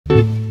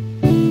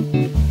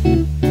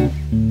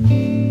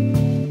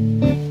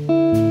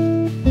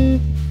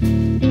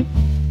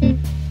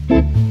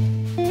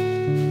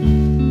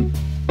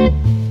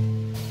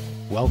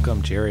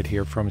Jared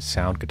here from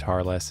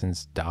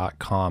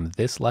soundguitarlessons.com.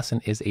 This lesson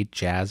is a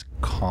jazz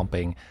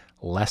comping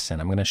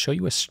lesson. I'm going to show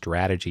you a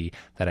strategy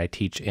that I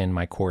teach in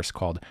my course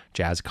called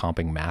Jazz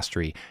Comping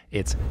Mastery.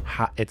 It's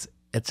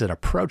an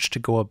approach to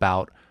go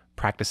about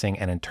practicing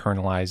and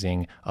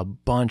internalizing a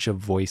bunch of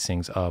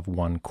voicings of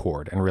one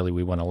chord. And really,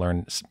 we want to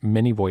learn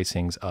many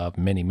voicings of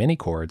many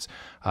chords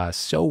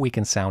so we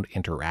can sound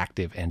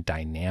interactive and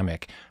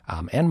dynamic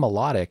and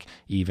melodic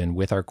even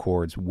with our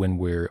chords when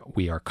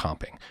we are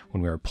comping.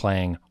 When we're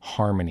playing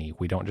harmony,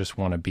 we don't just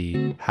want to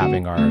be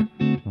having our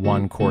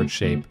one chord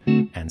shape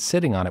and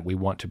sitting on it. We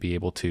want to be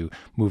able to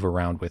move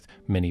around with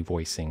many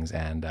voicings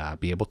and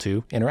be able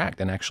to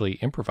interact and actually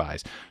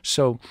improvise.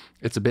 So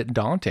it's a bit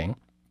daunting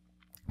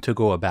to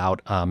go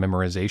about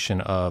memorization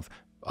of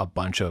a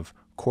bunch of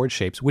chord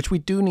shapes, which we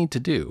do need to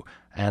do.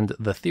 And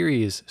the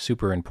theory is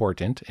super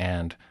important,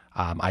 and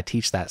I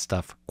teach that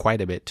stuff quite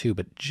a bit too,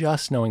 but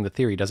just knowing the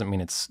theory doesn't mean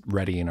it's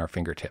ready in our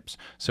fingertips.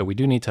 So we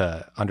do need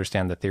to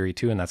understand the theory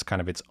too, and that's kind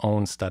of its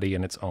own study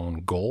and its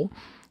own goal.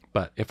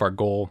 But if our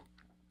goal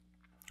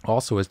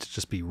also is to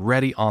just be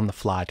ready on the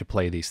fly to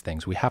play these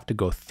things, we have to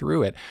go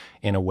through it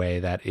in a way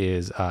that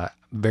is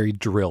very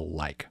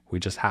drill-like. We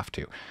just have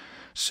to.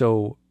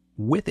 So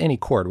with any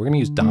chord, we're going to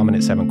use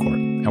dominant 7 chord,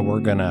 and we're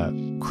going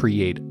to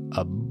create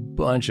a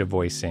bunch of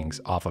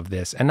voicings off of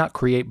this. And not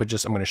create, but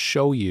just I'm going to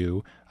show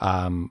you,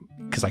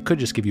 because I could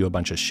just give you a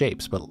bunch of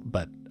shapes, but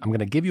I'm going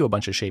to give you a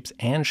bunch of shapes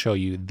and show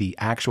you the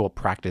actual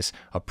practice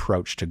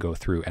approach to go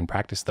through and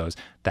practice those.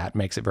 That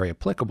makes it very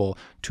applicable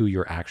to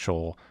your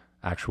actual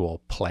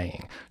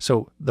playing.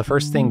 So the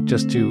first thing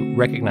just to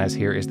recognize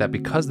here is that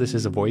because this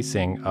is a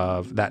voicing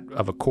of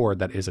a chord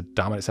that is a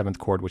dominant 7th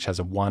chord, which has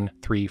a 1,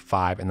 3,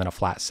 5, and then a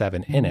flat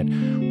 7 in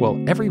it. Well,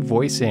 every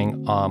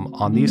voicing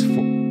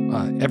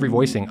every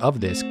voicing of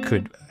this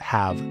could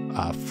have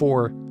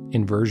 4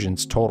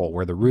 inversions total,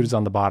 where the root is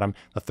on the bottom,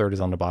 the 3rd is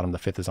on the bottom, the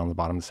 5th is on the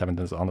bottom, the 7th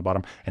is on the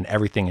bottom, and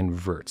everything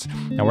inverts.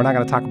 Now, we're not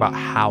going to talk about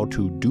how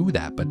to do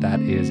that, but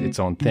that is its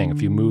own thing.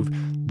 If you move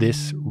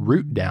this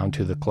root down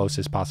to the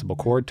closest possible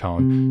chord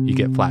tone, you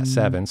get flat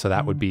 7, so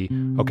that would be,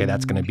 okay,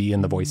 that's going to be in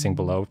the voicing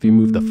below. If you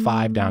move the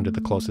 5 down to the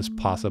closest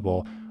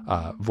possible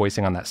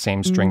voicing on that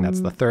same string,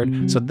 that's the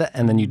 3rd. So that,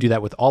 and then you do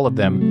that with all of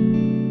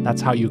them. That's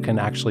how you can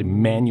actually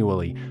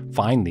manually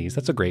find these.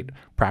 That's a great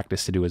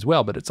practice to do as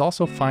well, but it's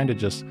also fine to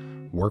just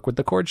work with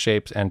the chord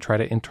shapes and try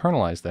to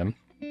internalize them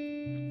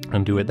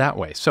and do it that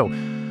way. So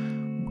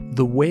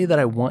the way that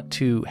I want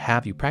to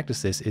have you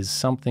practice this is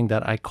something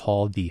that I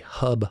call the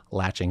hub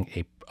latching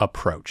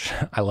approach.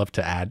 I love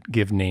to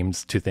give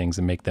names to things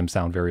and make them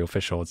sound very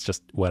official. It's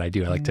just what I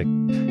do. I like to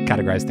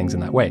categorize things in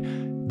that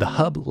way. The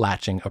hub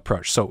latching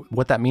approach. So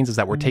what that means is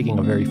that we're taking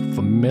a very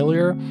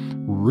familiar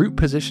root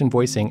position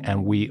voicing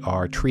and we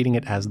are treating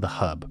it as the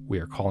hub. We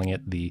are calling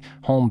it the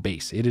home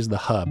base. It is the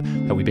hub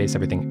that we base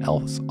everything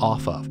else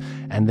off of.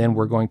 And then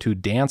we're going to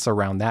dance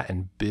around that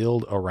and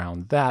build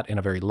around that in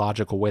a very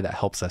logical way that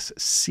helps us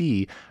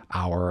see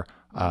our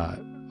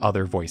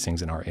other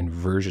voicings and our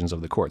inversions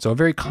of the chord. So a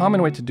very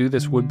common way to do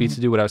this would be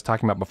to do what I was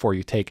talking about before.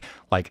 You take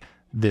like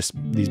these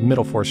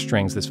middle 4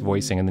 strings, this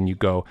voicing, and then you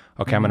go,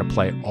 okay, I'm going to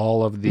play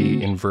all of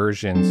the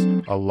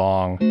inversions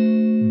along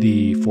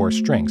the 4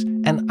 strings.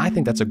 And I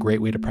think that's a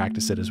great way to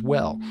practice it as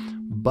well.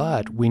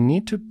 But we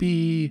need to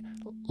be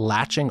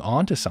latching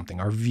onto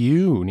something. Our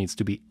view needs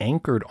to be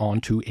anchored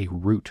onto a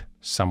root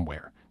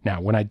somewhere.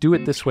 Now, when I do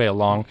it this way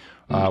along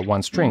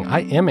one string,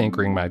 I am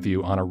anchoring my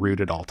view on a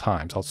root at all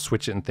times. I'll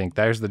switch it and think,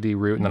 there's the D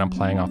root, and then I'm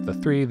playing off the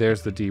 3,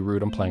 there's the D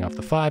root, I'm playing off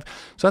the 5.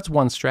 So that's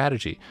one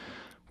strategy.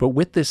 But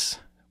with this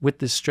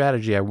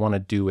strategy, I want to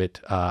do it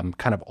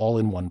kind of all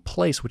in one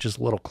place, which is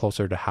a little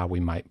closer to how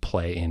we might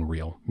play in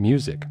real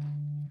music.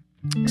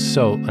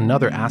 So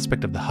another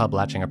aspect of the hub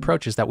latching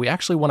approach is that we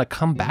actually want to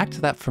come back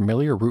to that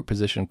familiar root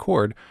position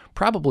chord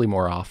probably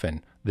more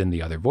often than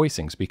the other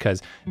voicings,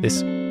 because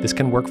this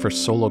can work for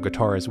solo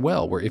guitar as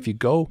well, where if you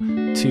go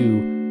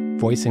to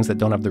voicings that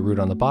don't have the root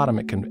on the bottom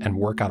and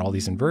work out all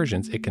these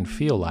inversions, it can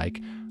feel like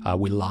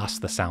we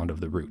lost the sound of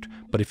the root.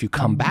 But if you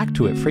come back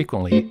to it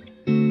frequently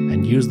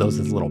and use those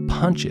as little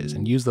punches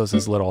and use those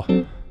as little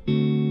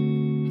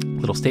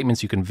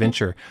statements you can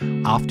venture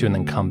off to and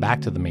then come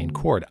back to the main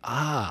chord,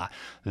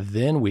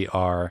 then we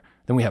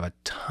have a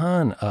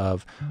ton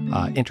of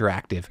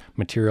interactive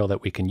material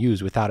that we can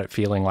use without it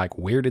feeling like,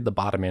 where did the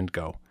bottom end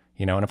go?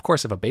 You know, and of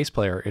course, if a bass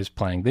player is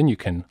playing, then you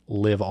can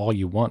live all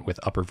you want with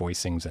upper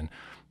voicings and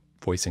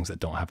voicings that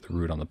don't have the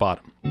root on the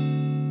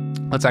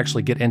bottom. Let's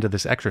actually get into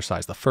this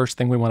exercise. The first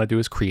thing we want to do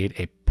is create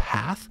a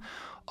path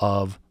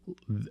of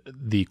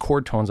the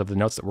chord tones of the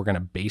notes that we're going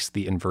to base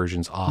the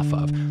inversions off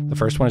of. The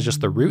first one is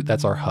just the root,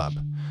 that's our hub.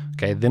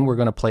 Okay, then we're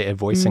going to play a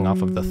voicing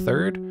off of the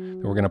 3rd,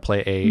 then we're going to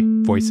play a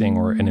voicing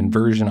or an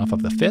inversion off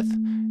of the 5th,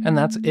 and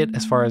that's it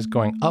as far as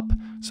going up.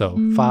 So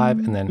 5,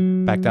 and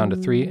then back down to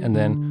 3, and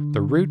then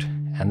the root,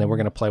 and then we're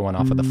going to play one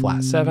off of the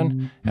flat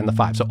 7 and the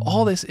 5. So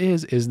all this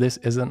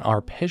is an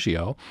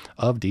arpeggio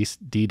of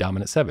D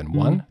dominant 7.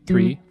 1,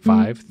 3,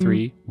 5,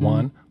 3,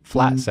 1,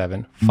 flat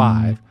 7,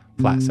 5,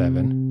 flat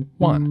 7,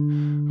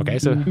 1. Okay,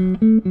 so,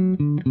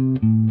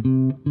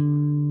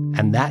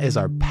 and that is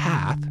our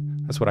path.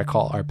 That's what I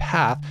call our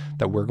path,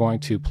 that we're going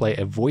to play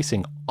a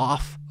voicing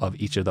off of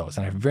each of those.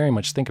 And I very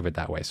much think of it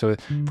that way. So if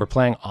we're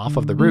playing off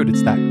of the root,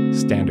 it's that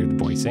standard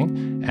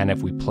voicing. And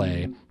if we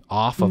play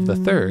off of the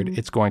third,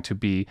 it's going to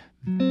be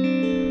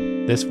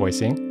this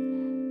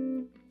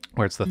voicing,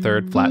 where it's the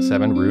third, flat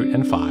 7, root,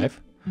 and 5.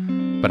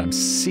 But I'm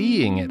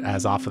seeing it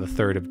as off of the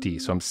third of D.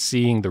 So I'm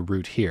seeing the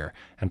root here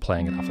and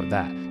playing it off of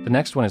that. The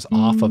next one is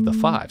off of the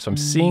 5. So I'm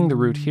seeing the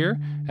root here,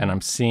 and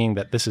I'm seeing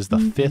that this is the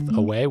 5th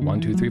away,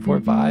 1, 2, 3, 4,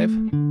 5.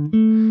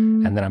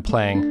 And then I'm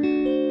playing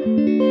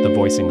the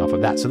voicing off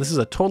of that. So this is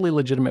a totally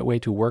legitimate way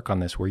to work on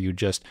this, where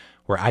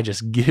I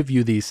just give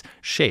you these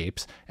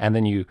shapes and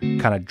then you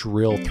kind of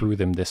drill through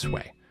them this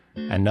way.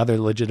 Another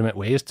legitimate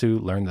way is to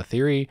learn the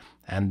theory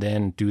and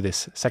then do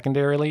this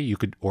secondarily. You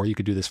could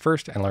do this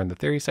first and learn the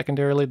theory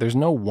secondarily. There's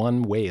no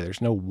one way, there's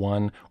no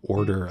one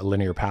order, a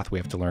linear path we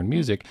have to learn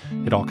music.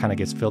 It all kind of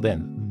gets filled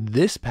in.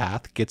 This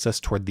path gets us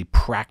toward the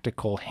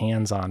practical,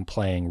 hands-on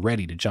playing,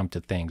 ready to jump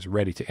to things,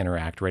 ready to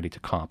interact, ready to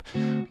comp.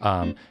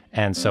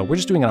 And so we're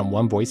just doing it on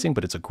one voicing,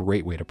 but it's a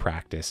great way to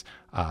practice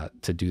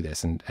to do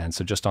this. And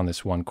so just on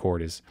this one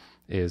chord is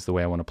the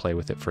way I want to play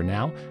with it for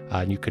now.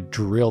 You could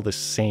drill the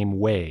same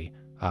way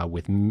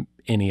with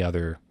any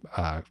other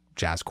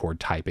jazz chord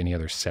type, any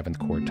other 7th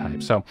chord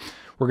type. So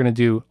we're going to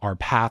do our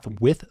path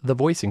with the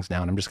voicings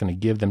now, and I'm just going to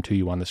give them to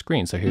you on the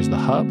screen. So here's the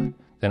hub,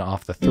 then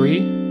off the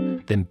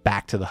 3, then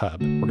back to the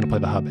hub. We're going to play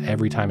the hub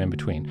every time in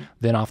between.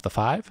 Then off the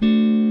 5,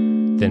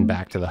 then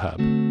back to the hub.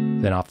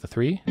 Then off the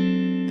 3,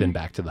 then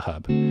back to the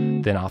hub.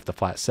 Then off the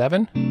flat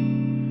 7.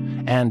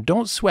 And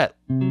don't sweat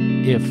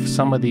if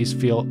some of these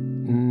feel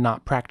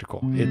not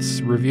practical.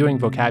 It's reviewing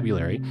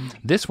vocabulary.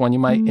 This one you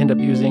might end up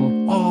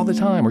using all the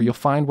time, or you'll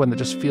find one that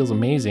just feels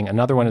amazing.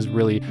 Another one is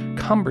really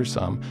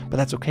cumbersome, but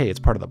that's okay. It's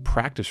part of the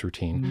practice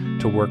routine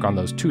to work on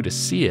those two, to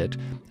see it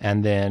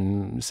and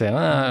then say,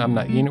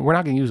 we're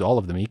not going to use all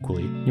of them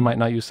equally. You might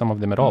not use some of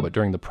them at all, but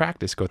during the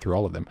practice, go through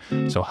all of them.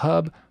 So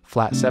hub,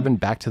 flat 7,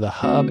 back to the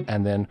hub,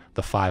 and then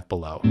the 5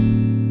 below.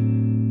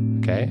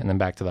 Okay, and then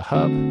back to the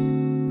hub,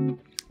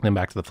 then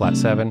back to the flat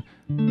 7,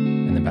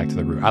 and then back to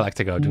the root. I like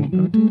to go do,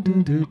 do,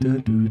 do, do,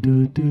 do,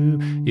 do, do.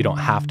 You don't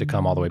have to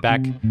come all the way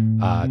back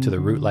to the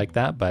root like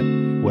that, but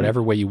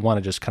whatever way you want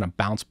to, just kind of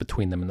bounce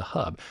between them in the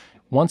hub.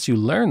 Once you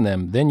learn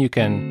them, then you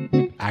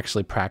can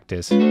actually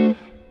practice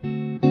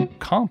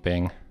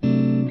comping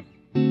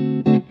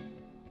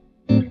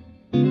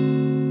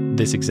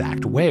this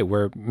exact way.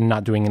 We're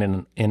not doing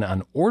it in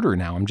an order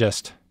now. I'm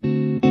just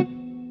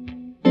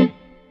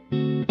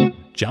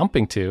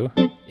jumping to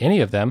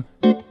any of them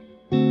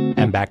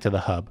and back to the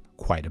hub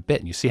quite a bit.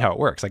 And you see how it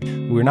works. Like,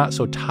 we're not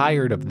so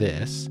tired of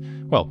this.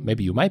 Well,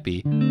 maybe you might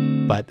be,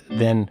 but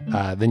then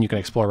you can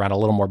explore around a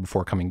little more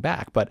before coming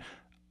back. But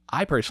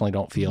I personally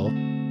don't feel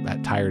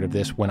that tired of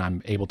this when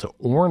I'm able to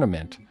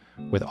ornament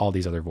with all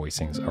these other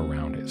voicings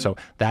around it. So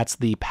that's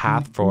the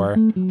path for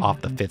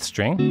off the 5th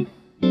string.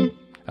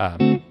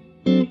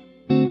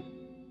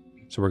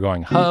 So we're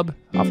going hub,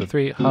 off the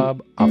 3,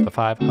 hub, off the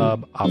 5,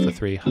 hub, off the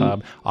 3,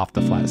 hub, off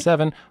the flat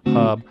 7,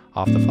 hub,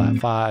 off the flat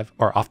 5,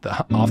 or off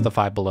the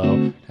 5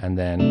 below, and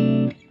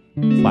then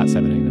flat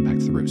 7 and then back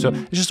to the root. So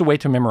it's just a way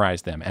to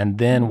memorize them. And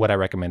then what I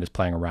recommend is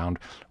playing around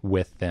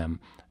with them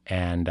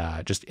and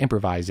just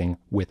improvising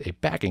with a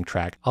backing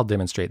track. I'll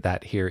demonstrate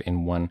that here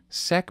in one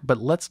sec, but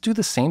let's do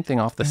the same thing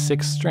off the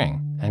 6th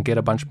string and get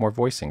a bunch more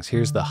voicings.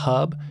 Here's the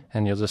hub,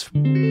 and we'll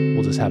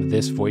just have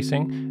this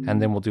voicing,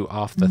 and then we'll do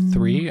off the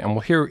 3,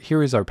 and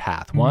here is our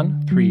path.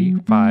 1, 3,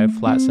 5,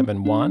 flat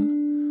 7,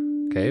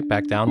 1. Okay,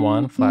 back down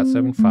 1, flat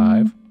 7,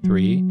 5,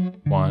 3,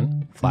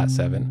 1, flat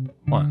 7,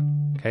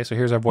 1. Okay, so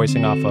here's our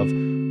voicing off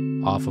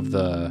of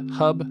the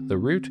hub, the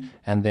root,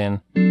 and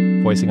then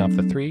voicing off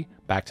the 3,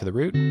 back to the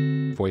root,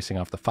 voicing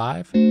off the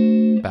 5,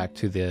 back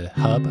to the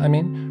hub,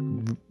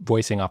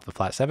 voicing off the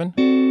flat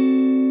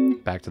 7,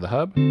 back to the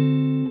hub,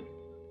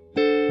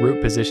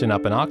 root position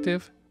up an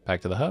octave,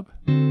 back to the hub,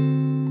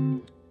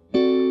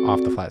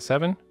 off the flat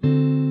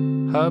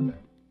 7, hub,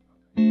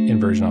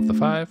 inversion off the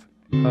 5,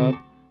 hub,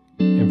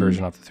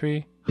 inversion off the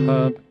 3,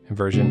 hub,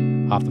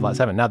 inversion off the flat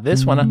 7. Now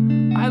this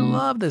one, I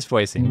love this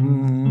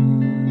voicing.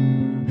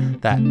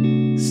 That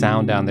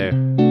sound down there.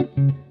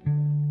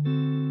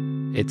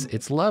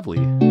 It's lovely.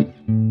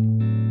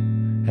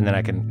 And then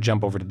I can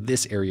jump over to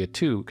this area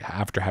too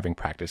after having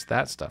practiced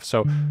that stuff.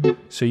 So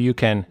you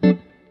can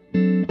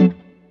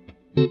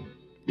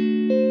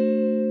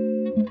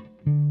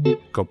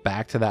go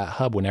back to that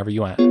hub whenever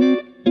you want.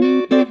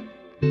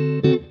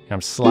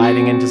 I'm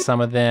sliding into some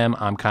of them.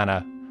 I'm kind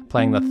of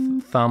playing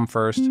the thumb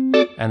first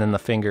and then the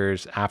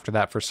fingers after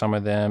that for some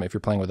of them. If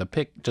you're playing with a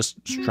pick,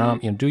 just strum,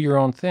 do your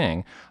own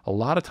thing. A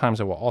lot of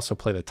times I will also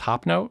play the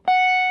top note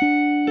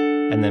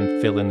and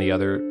then fill in the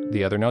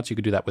other notes. You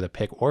could do that with a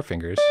pick or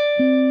fingers.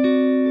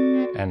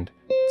 And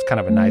it's kind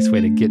of a nice way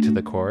to get to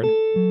the chord.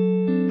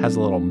 Has a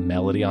little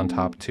melody on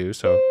top too,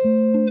 so.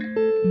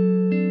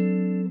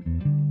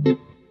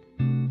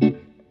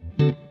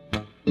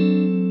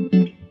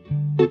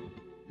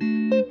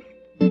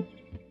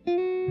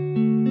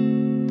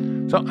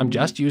 So I'm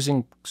just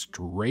using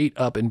straight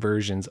up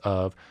inversions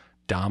of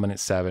dominant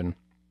 7,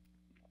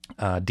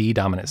 D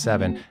dominant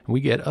 7. And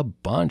we get a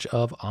bunch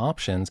of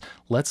options.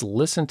 Let's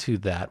listen to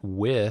that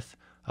with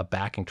a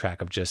backing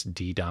track of just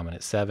D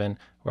dominant 7,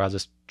 where I'll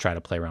just try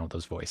to play around with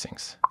those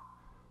voicings.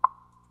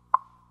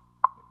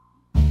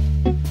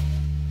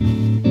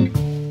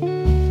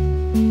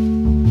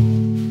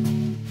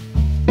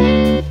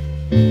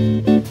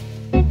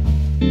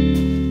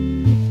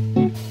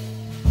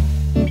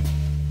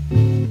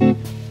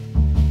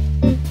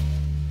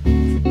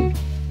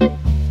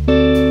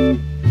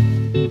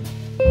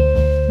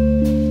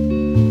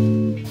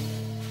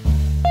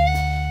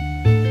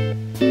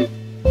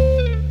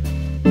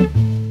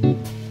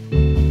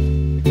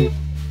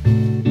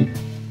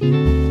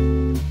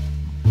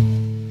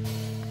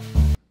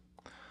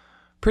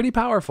 Pretty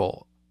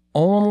powerful.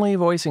 Only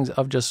voicings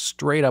of just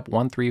straight up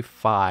 1, 3,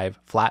 5,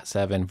 flat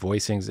 7,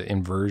 voicings,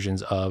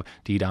 inversions of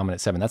D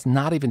dominant 7. That's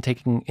not even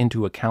taking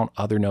into account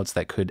other notes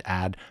that could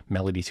add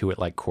melody to it,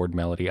 like chord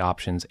melody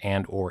options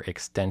and or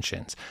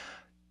extensions.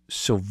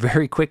 So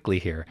very quickly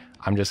here,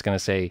 I'm just going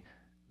to say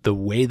the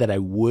way that I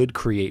would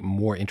create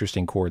more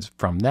interesting chords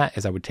from that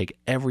is I would take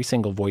every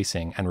single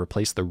voicing and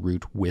replace the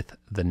root with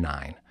the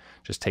 9.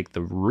 Just take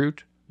the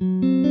root.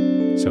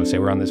 So say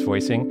we're on this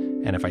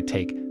voicing, and if I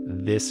take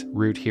this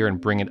root here and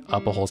bring it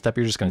up a whole step,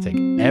 you're just going to take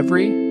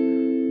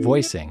every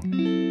voicing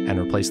and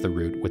replace the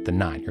root with the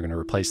 9. You're going to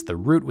replace the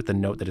root with the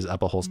note that is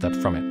up a whole step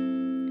from it.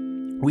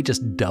 We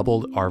just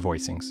doubled our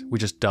voicings. We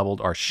just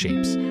doubled our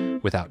shapes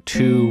without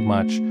too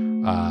much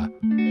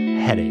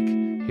headache.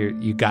 Here,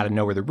 you got to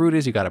know where the root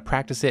is. You got to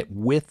practice it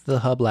with the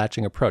hub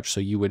latching approach. So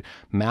you would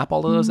map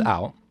all of those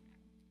out.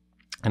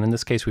 And in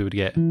this case, we would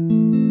get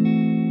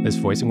this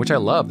voicing, which I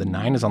love. The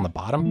 9 is on the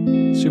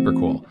bottom, super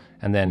cool.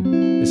 And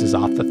then this is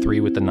off the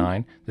 3 with the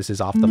 9. This is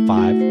off the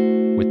 5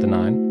 with the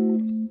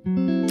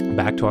 9.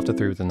 Back to off the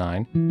 3 with the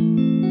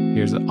 9.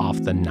 Here's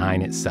off the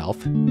 9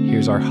 itself.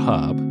 Here's our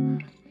hub.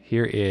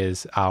 Here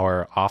is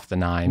our off the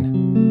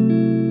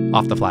 9,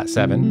 off the flat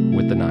 7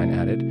 with the 9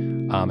 added.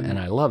 And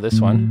I love this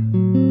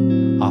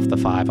one, off the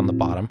 5 on the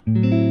bottom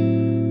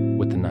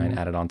with the 9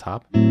 added on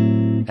top.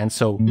 And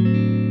so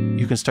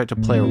you can start to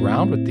play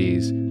around with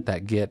these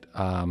that get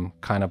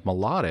kind of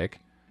melodic.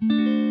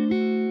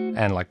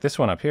 And like this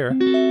one up here,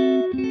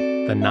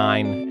 the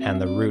 9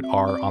 and the root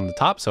are on the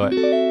top, so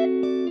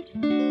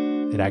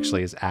it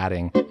actually is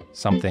adding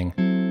something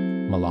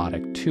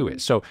melodic to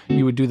it. So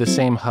you would do the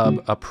same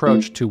hub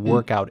approach to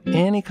work out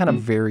any kind of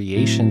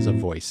variations of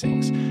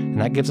voicings.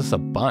 And that gives us a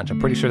bunch. I'm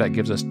pretty sure that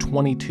gives us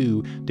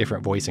 22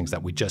 different voicings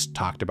that we just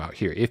talked about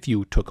here. If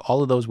you took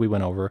all of those we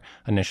went over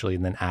initially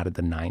and then added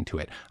the 9 to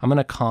it. I'm going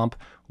to comp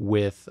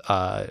with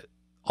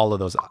all of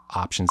those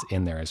options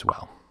in there as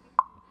well.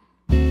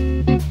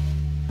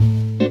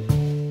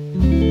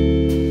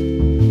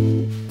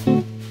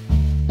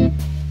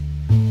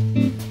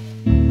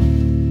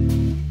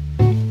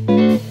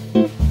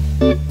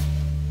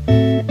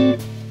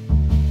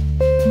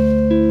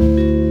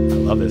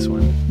 This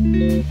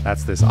one.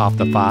 That's this off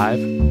the 5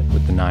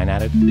 with the 9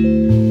 added.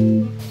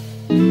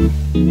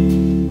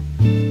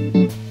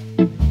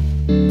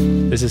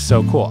 This is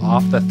so cool.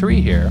 Off the 3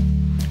 here,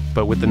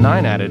 but with the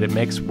 9 added, it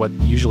makes what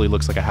usually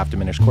looks like a half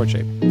diminished chord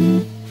shape.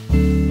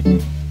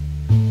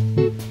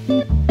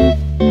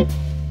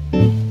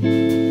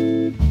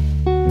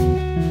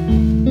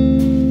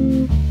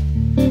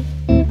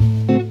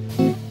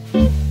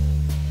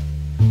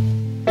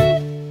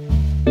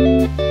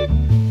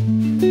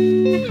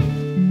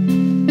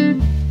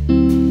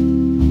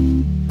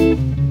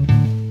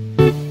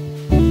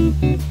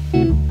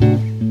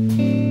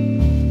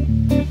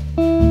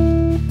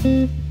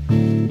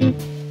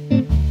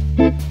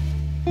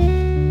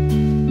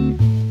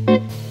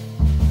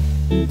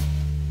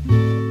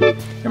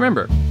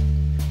 Remember,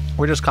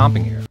 we're just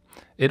comping here.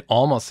 It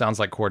almost sounds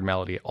like chord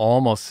melody. It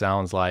almost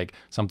sounds like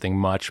something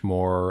much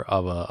more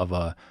of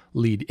a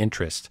lead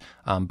interest,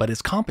 but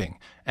it's comping.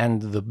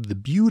 And the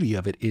beauty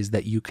of it is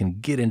that you can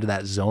get into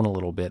that zone a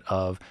little bit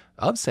of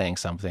saying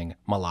something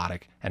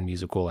melodic and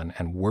musical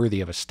and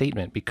worthy of a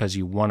statement, because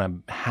you want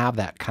to have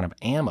that kind of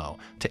ammo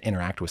to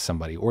interact with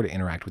somebody, or to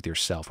interact with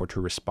yourself, or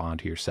to respond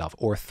to yourself,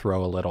 or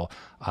throw a little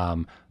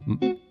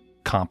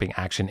comping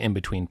action in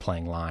between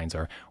playing lines,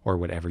 or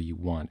whatever you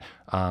want.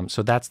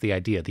 So that's the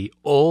idea. The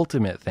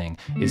ultimate thing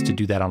is to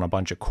do that on a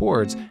bunch of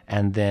chords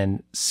and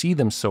then see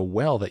them so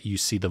well that you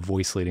see the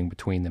voice leading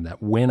between them,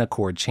 that when a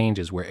chord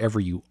changes, wherever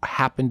you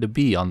happen to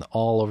be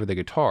all over the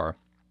guitar,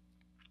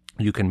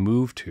 you can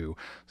move to,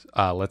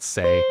 let's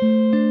say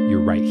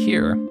you're right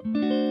here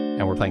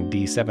and we're playing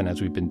D7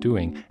 as we've been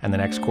doing, and the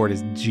next chord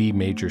is G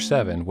major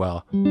 7.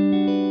 Well,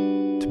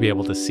 to be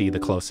able to see the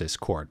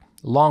closest chord.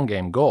 Long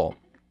game goal.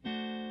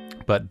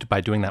 But by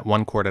doing that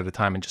one chord at a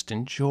time and just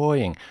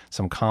enjoying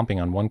some comping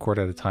on one chord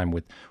at a time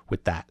with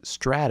that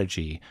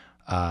strategy,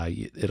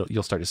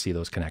 you'll start to see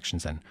those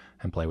connections and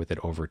play with it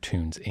over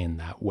tunes in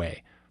that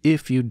way.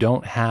 If you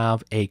don't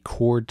have a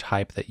chord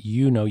type that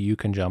you know you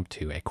can jump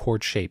to, a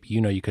chord shape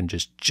you know you can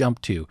just jump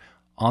to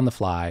on the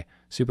fly,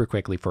 super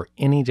quickly for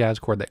any jazz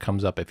chord that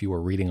comes up if you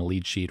were reading a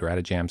lead sheet or at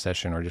a jam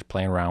session or just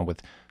playing around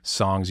with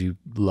songs you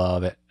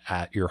love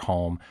at your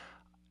home.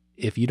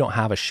 If you don't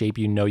have a shape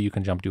you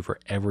can jump to for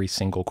every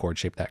single chord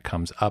shape that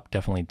comes up,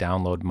 definitely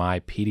download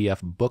my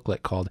PDF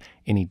booklet called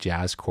Any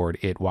Jazz Chord.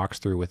 It walks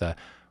through with a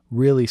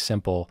really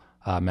simple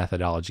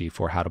methodology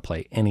for how to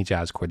play any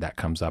jazz chord that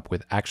comes up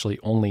with actually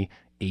only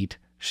 8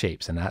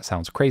 shapes. And that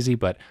sounds crazy,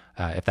 but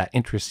if that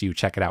interests you,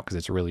 check it out because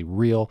it's really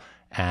real,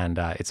 and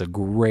it's a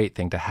great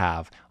thing to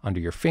have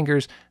under your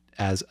fingers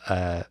as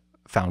a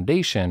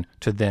foundation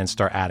to then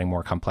start adding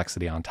more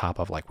complexity on top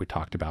of, like we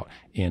talked about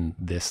in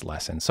this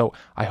lesson. So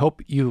I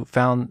hope you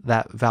found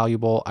that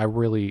valuable. I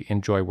really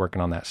enjoy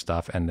working on that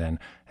stuff and then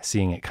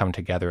seeing it come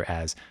together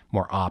as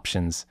more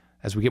options,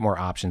 as we get more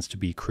options to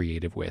be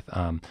creative with.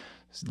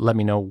 Let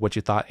me know what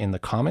you thought in the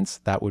comments.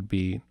 That would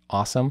be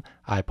awesome.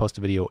 I post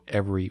a video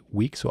every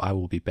week, so I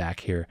will be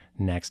back here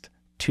next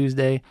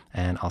Tuesday,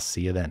 and I'll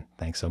see you then.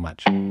 Thanks so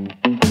much.